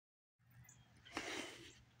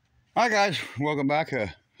Hi guys, welcome back.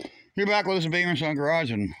 You're back with us at Beamer Son Garage,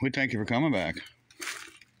 and we thank you for coming back.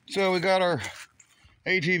 So we got our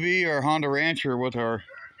ATV, our Honda Rancher, with our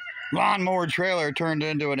lawnmower trailer turned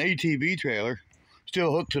into an ATV trailer,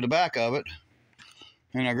 still hooked to the back of it,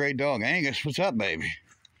 and our great dog Angus. What's up, baby?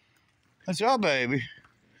 What's up, baby?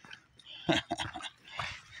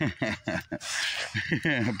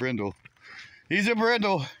 Brindle. He's a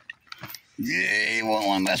brindle. Yeah, you won't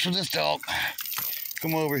want to mess with this dog.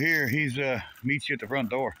 Come over here. He's meets you at the front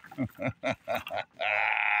door.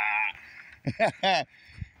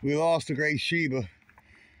 We lost a great Sheba,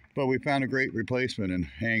 but we found a great replacement in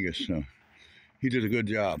Angus. So he did a good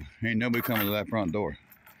job. Ain't nobody coming to that front door.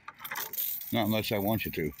 Not unless I want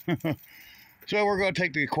you to. So we're going to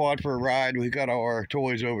take the quad for a ride. We got all our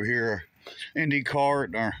toys over here. Our Indy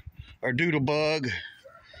cart, our Doodle Bug.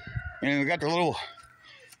 And we got the little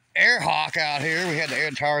Air Hawk out here. We had the air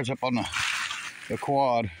tires up on the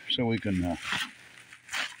quad so we can go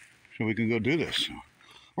do this.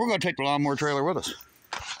 We're going to take the lawnmower trailer with us.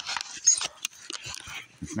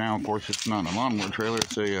 Now, of course, it's not a lawnmower trailer,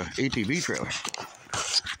 it's a ATV trailer.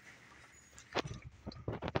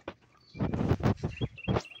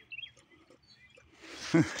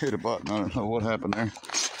 Hit a button. I don't know what happened there.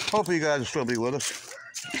 Hopefully you guys will still be with us.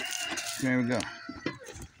 There we go.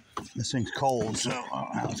 This thing's cold, so I don't know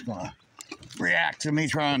how it's going to react to me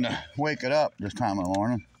trying to wake it up this time of the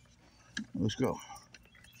morning. Let's go.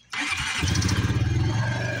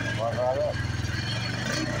 Right up.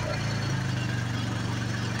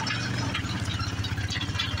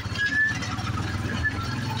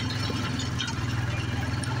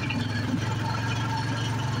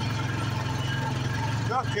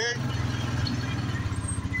 What's up, King?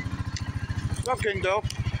 What's up, King Dope?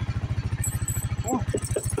 Come on.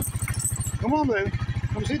 Come on, baby.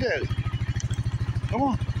 Come see Daddy. Come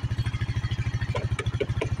on.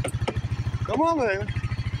 Come on, baby.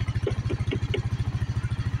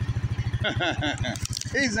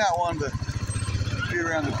 He's not one to be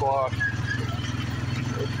around the quad.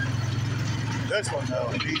 This one, though,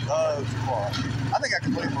 he loves the quad. I think I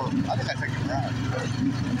can play for him. I think I take him around.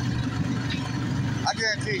 I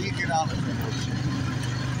guarantee he get on this thing.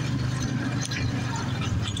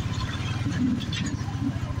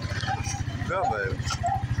 What's up, baby?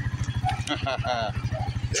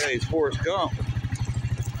 Yeah, he's Forrest Gump.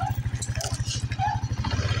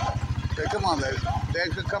 Okay, come on, baby.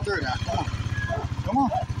 Dad's gonna come through now. Come on. Come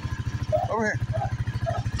on. Over here.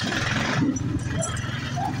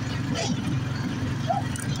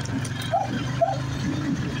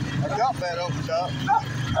 Our dump bed opens up.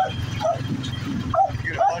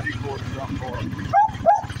 Get a bungee cord or something for him.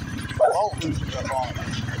 Bolt loosens up on it.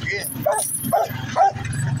 Again.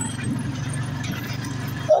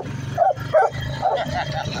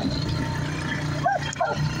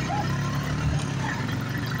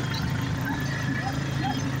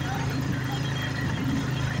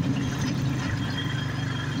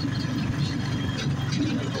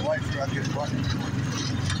 The white truck is running.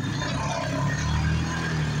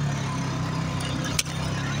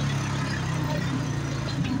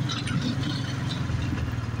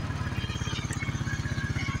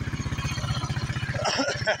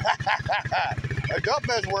 Our dump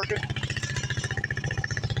bed's working.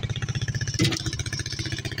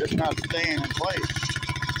 Just not staying in place.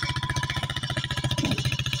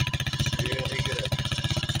 Really good.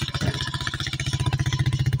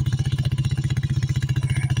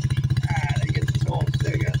 They get the soul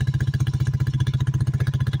stick in.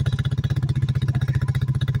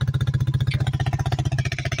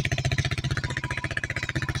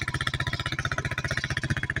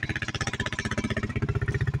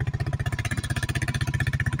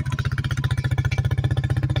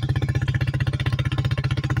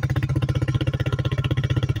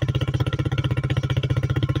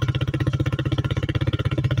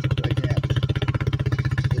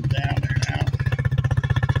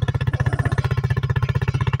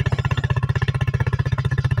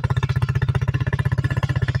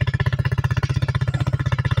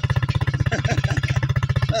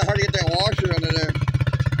 Hard to get that washer under there.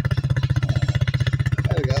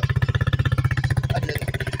 There we go. I did it.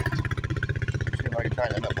 See if I can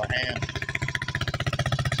tighten it up by hand.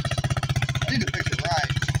 I need to fix it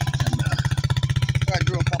right. And try to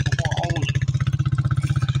drill a couple more holes.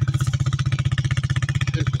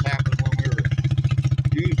 This was happening when we were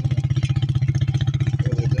using them the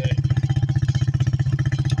other day.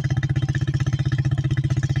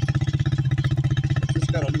 It's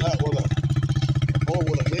just got a nut with a hole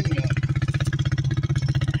with a wing nut.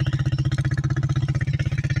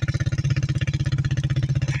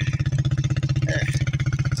 There.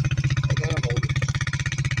 Hold it.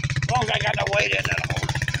 right in that hole.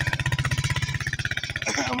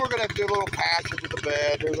 And we're gonna have to do a little patches with the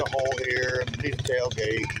bed. There's a hole here, and needs a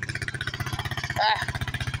tailgate.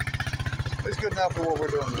 It's good enough for what we're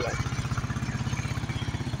doing today.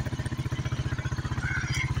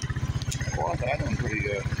 Well, I'm doing pretty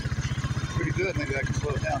good. Maybe I can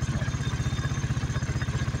slow it down some more.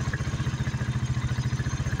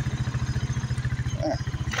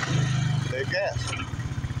 Save gas.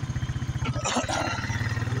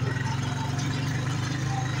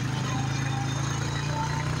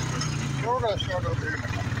 So we're going to start over here now.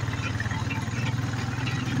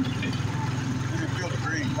 You can feel the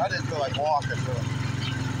green. I didn't feel like walking, so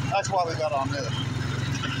that's why we got on this.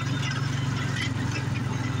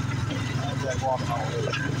 I was like walking all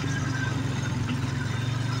over.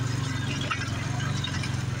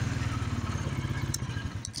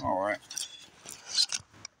 All right.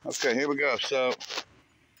 Okay, here we go. So,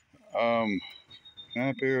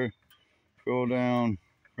 up here, scroll down,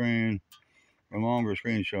 screen, for longer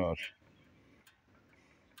screenshots.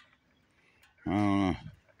 I don't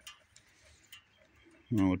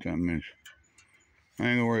know what that means. I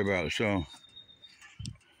ain't gonna worry about it. So,